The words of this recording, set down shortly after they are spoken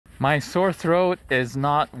My sore throat is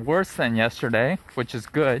not worse than yesterday, which is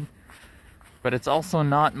good, but it's also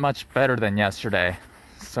not much better than yesterday.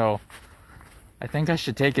 So I think I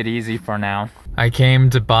should take it easy for now. I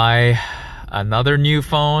came to buy another new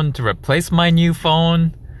phone to replace my new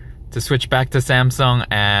phone, to switch back to Samsung,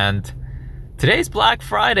 and today's Black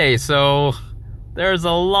Friday, so there's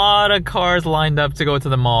a lot of cars lined up to go to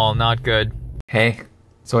the mall. Not good. Hey,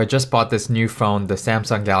 so I just bought this new phone, the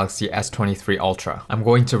Samsung Galaxy S23 Ultra. I'm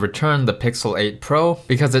going to return the Pixel 8 Pro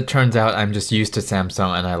because it turns out I'm just used to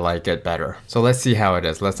Samsung and I like it better. So let's see how it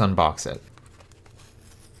is. Let's unbox it.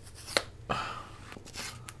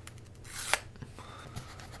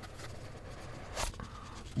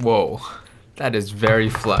 Whoa, that is very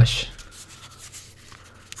flush.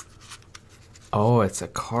 Oh, it's a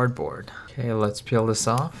cardboard. Okay, let's peel this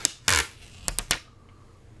off.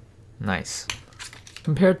 Nice.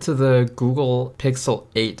 Compared to the Google Pixel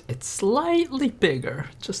 8, it's slightly bigger,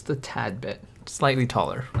 just a tad bit, slightly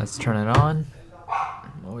taller. Let's turn it on.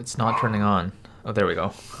 Oh, it's not turning on. Oh, there we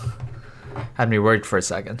go. Had me worried for a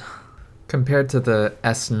second. Compared to the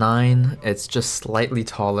S9, it's just slightly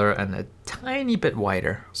taller and a tiny bit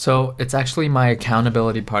wider. So it's actually my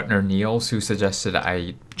accountability partner Niels who suggested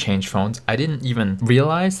I change phones. I didn't even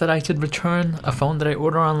realize that I could return a phone that I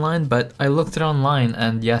order online, but I looked it online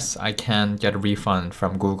and yes, I can get a refund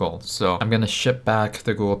from Google. So I'm gonna ship back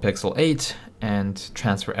the Google Pixel 8 and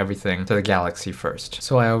transfer everything to the Galaxy first.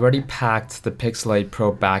 So I already packed the Pixel 8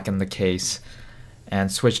 Pro back in the case and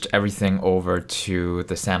switched everything over to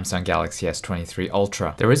the Samsung Galaxy S23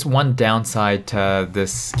 Ultra. There is one downside to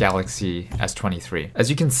this Galaxy S23. As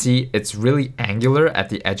you can see, it's really angular at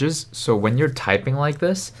the edges, so when you're typing like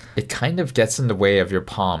this, it kind of gets in the way of your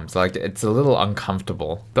palms. Like, it's a little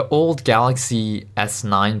uncomfortable. The old Galaxy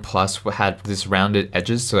S9 Plus had this rounded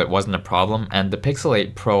edges, so it wasn't a problem, and the Pixel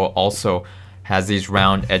 8 Pro also has these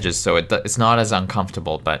round edges, so it's not as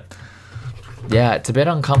uncomfortable, but yeah, it's a bit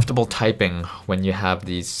uncomfortable typing when you have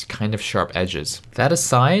these kind of sharp edges. That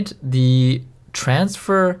aside, the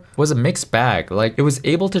transfer was a mixed bag. Like, it was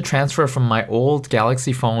able to transfer from my old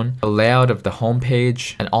Galaxy phone, the layout of the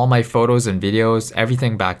homepage, and all my photos and videos,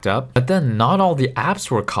 everything backed up. But then not all the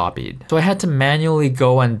apps were copied. So I had to manually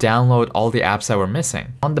go and download all the apps that were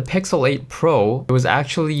missing. On the Pixel 8 Pro, it was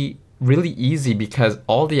actually really easy because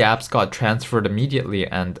all the apps got transferred immediately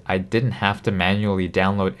and I didn't have to manually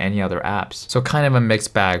download any other apps. So kind of a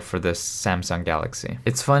mixed bag for this Samsung Galaxy.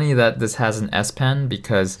 It's funny that this has an S Pen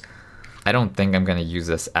because I don't think I'm gonna use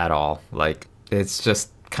this at all. Like, it's just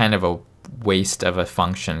kind of a waste of a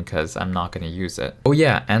function because I'm not gonna use it. Oh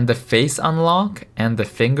yeah, and the face unlock and the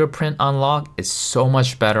fingerprint unlock is so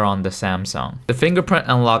much better on the Samsung. The fingerprint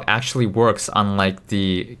unlock actually works unlike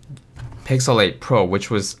the Pixel 8 Pro,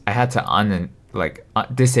 which was, I had to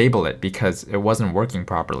disable it because it wasn't working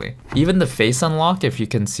properly. Even the face unlock, if you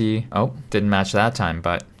can see, oh, didn't match that time,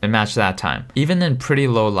 but it matched that time. Even in pretty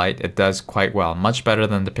low light, it does quite well, much better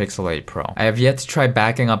than the Pixel 8 Pro. I have yet to try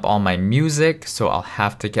backing up all my music, so I'll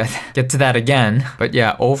have to get to that again. But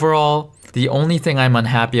yeah, overall, the only thing I'm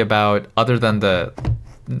unhappy about, other than the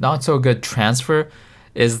not so good transfer,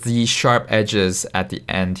 is the sharp edges at the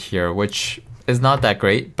end here, which is not that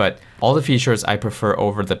great, but all the features I prefer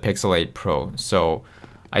over the Pixel 8 Pro. So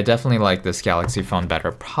I definitely like this Galaxy phone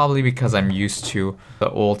better, probably because I'm used to the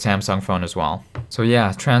old Samsung phone as well. So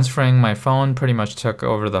yeah, transferring my phone pretty much took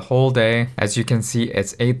over the whole day. As you can see,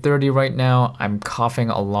 it's 8:30 right now. I'm coughing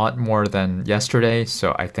a lot more than yesterday,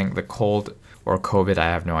 so I think the cold or COVID, I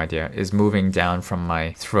have no idea, is moving down from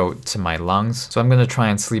my throat to my lungs. So I'm gonna try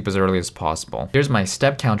and sleep as early as possible. Here's my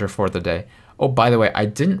step counter for the day. Oh, by the way, I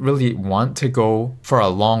didn't really want to go for a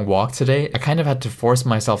long walk today. I kind of had to force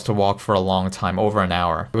myself to walk for a long time, over an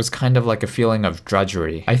hour. It was kind of like a feeling of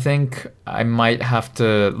drudgery. I think I might have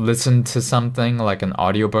to listen to something like an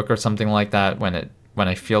audiobook or something like that when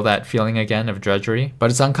I feel that feeling again of drudgery.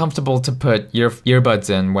 But it's uncomfortable to put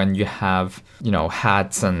earbuds in when you have, you know,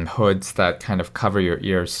 hats and hoods that kind of cover your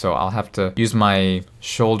ears. So I'll have to use my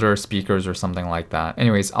shoulder speakers or something like that.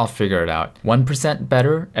 Anyways, I'll figure it out. 1%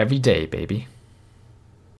 better every day, baby.